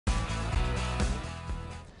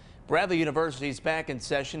Bradley University's back in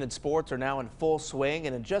session and sports are now in full swing,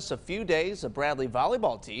 and in just a few days the Bradley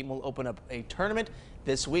volleyball team will open up a tournament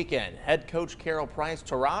this weekend. Head coach Carol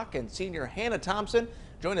Price-Tarak and senior Hannah Thompson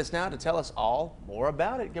join us now to tell us all more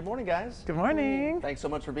about it. Good morning, guys. Good morning. Thanks so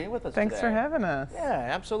much for being with us Thanks today. for having us. Yeah,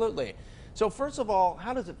 absolutely. So first of all,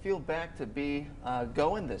 how does it feel back to be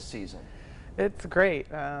going this season? It's great.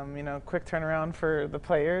 Quick turnaround for the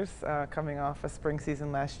players coming off a spring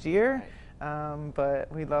season last year. Right.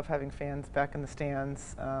 But we love having fans back in the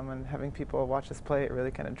stands and having people watch us play. It really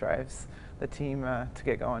kind of drives the team to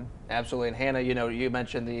get going. Absolutely. And Hannah, you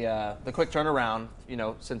mentioned the quick turnaround,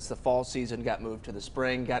 since the fall season got moved to the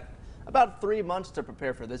spring, got about 3 months to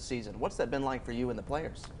prepare for this season. What's that been like for you and the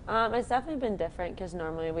players? It's definitely been different because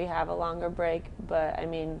normally we have a longer break, but I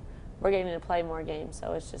mean, we're getting to play more games,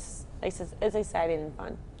 so it's exciting and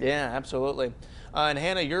fun. Yeah, absolutely. And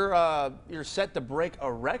Hannah, you're set to break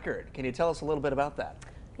a record. Can you tell us a little bit about that?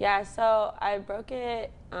 Yeah, so I broke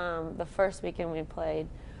it the first weekend we played,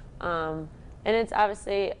 and it's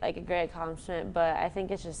obviously like a great accomplishment, but I think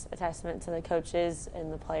it's just a testament to the coaches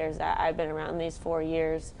and the players that I've been around these 4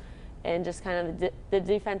 years, and just kind of the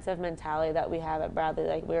defensive mentality that we have at Bradley.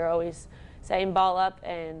 Like, we're always saying ball up,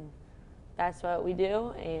 and that's what we do,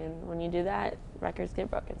 and when you do that, records get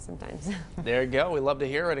broken sometimes. There you go. We love to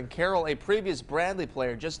hear it. And Carol, a previous Bradley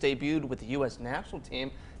player, just debuted with the U.S. national team.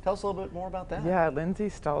 Tell us a little bit more about that. Yeah, Lindsay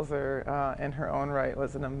Stalzer, in her own right,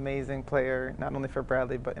 was an amazing player, not only for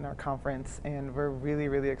Bradley, but in our conference, and we're really,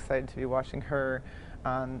 really excited to be watching her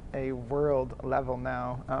on a world level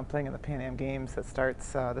now, playing in the Pan Am Games that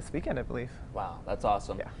starts this weekend, I believe. Wow, that's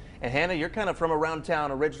awesome. Yeah. And Hannah, you're kind of from around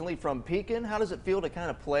town, originally from Pekin. How does it feel to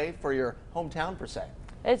kind of play for your hometown, per se?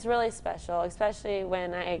 It's really special, especially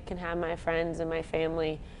when I can have my friends and my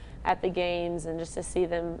family at the games, and just to see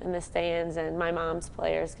them in the stands, and my mom's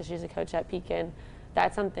players, because she's a coach at Pekin.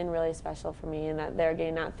 That's something really special for me, and that they're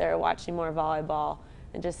getting out there watching more volleyball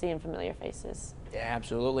and just seeing familiar faces. Yeah,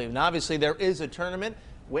 absolutely. And obviously there is a tournament.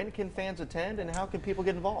 When can fans attend, and how can people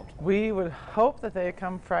get involved? We would hope that they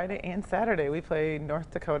come Friday and Saturday. We play North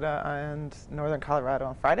Dakota and Northern Colorado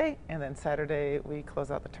on Friday, and then Saturday we close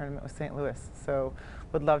out the tournament with St. Louis. So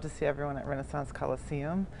would love to see everyone at Renaissance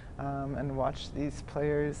Coliseum and watch these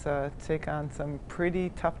players take on some pretty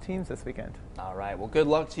tough teams this weekend. All right. Well, good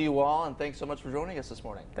luck to you all, and thanks so much for joining us this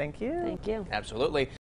morning. Thank you. Thank you. Absolutely.